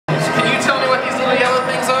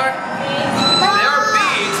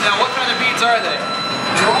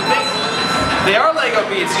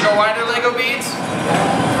know why they're Lego beads?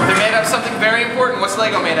 They're made out of something very important. What's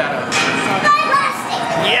Lego made out of?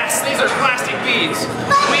 Plastic. Yes, these are plastic beads.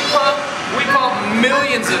 We pump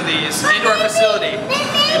millions of these into our facility.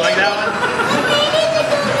 You like that one?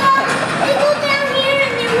 They go down here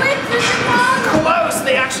and they went to the bottom. Close!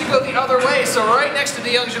 They actually go the other way. So right next to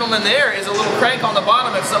the young gentleman there is a little crank on the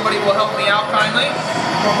bottom if somebody will help me out kindly.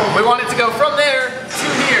 We want it to go from there to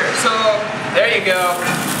here. So there you go.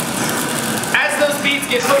 As those beads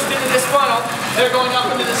get pushed into this funnel, they're going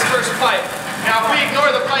up into this first pipe. Now if we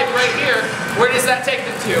ignore the pipe right here, where does that take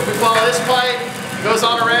them to? If we follow this pipe, it goes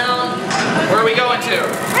on around, where are we going to?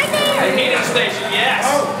 Right there. The heating station, yes.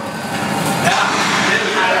 Oh. Yeah.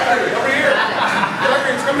 Over here.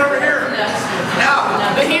 It's coming over here.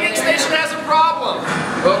 Now, the heating station has a problem.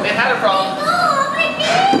 Well, it had a problem. Oh, right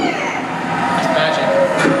there. It's magic.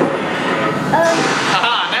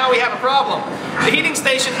 Aha, now we have a problem. The heating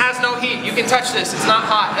station has no heat. You can touch this. It's not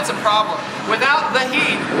hot. That's a problem. Without the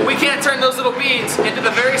heat, we can't turn those little beads into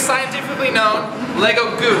the very scientifically known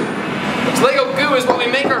Lego goo. So Lego goo is what we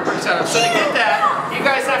make our bricks out of. So to get that, you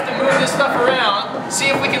guys have to move this stuff around, see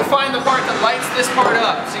if we can find the part that lights this part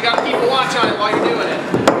up. So you got to keep a watch on it while you're doing it.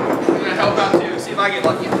 I'm going to help out too. See if I get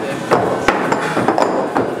lucky today.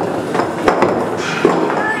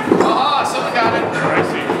 Aha, someone got it. I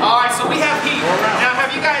see. Alright, so we have heat. Now,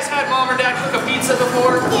 have you guys had Mom or Dad cook a pizza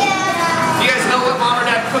before? Yeah. You guys know what Mom or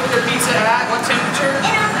Dad cook their pizza at? What temperature?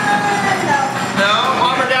 No?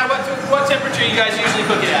 Mom or Dad, what temperature you guys usually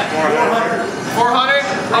cook it at? 400. 400?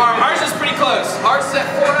 Ours is pretty close. Ours is at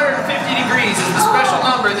 450 degrees. It's the special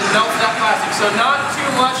number that melts that plastic. So not too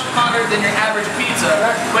much hotter than your average pizza,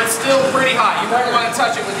 but still pretty hot. You won't want to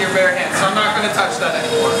touch it with your bare hands, so I'm not going to touch that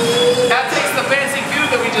anymore. That takes the fancy goo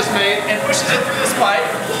that we just made and pushes it through this pipe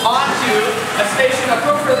onto a station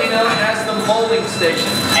appropriately known as the molding station.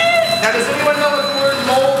 Now, does anyone know what the word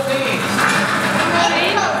mold means?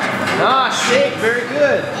 Ah, shape. Very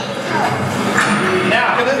good.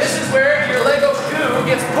 Now, this is where your Lego goo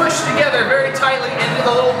gets pushed together very tightly into the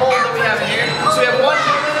little mold that we have in here. So we have one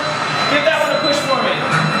gentleman. Give that one a push for me.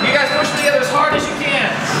 You guys push it together as hard as you can.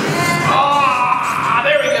 Ah,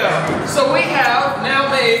 there we go. So we have now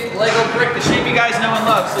made Lego brick, the shape you guys know and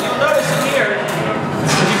love. So you'll notice in here,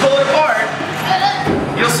 if you pull it apart,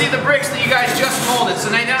 you'll see the bricks that you guys just molded. So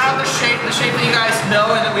they now have the shape that you guys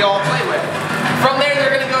know and that we all play with. From there, they're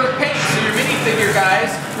going to go to paint. So your minifigure guys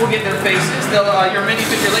will get their faces. Your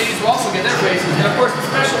minifigure ladies will also get their faces. And of course, the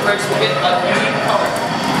special bricks will get a unique color.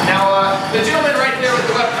 Now, the gentleman right there with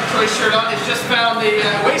the weapon of choice shirt on has just found the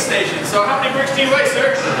weigh station. So how many bricks do you weigh,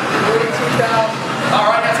 sir? 42,000. All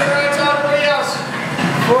right, now turn around and tell everybody else.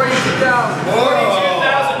 42,000.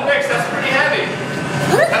 42,000 bricks. That's pretty heavy.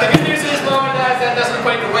 Now, the good news is, Mom and Dad, that doesn't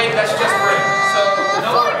equate to weight. That's just brick. So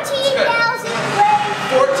no worries. It's good.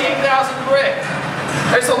 14,000 brick.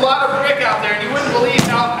 There's a lot of brick out there, and you wouldn't believe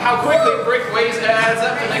how quickly brick weighs and adds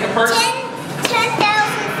up to make a person.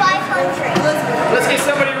 10,500. Let's get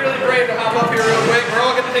somebody really brave to hop up here real quick. We're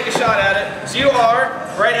all going to take a shot at it. So you are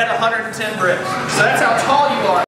right at 110 bricks. So that's how tall you are.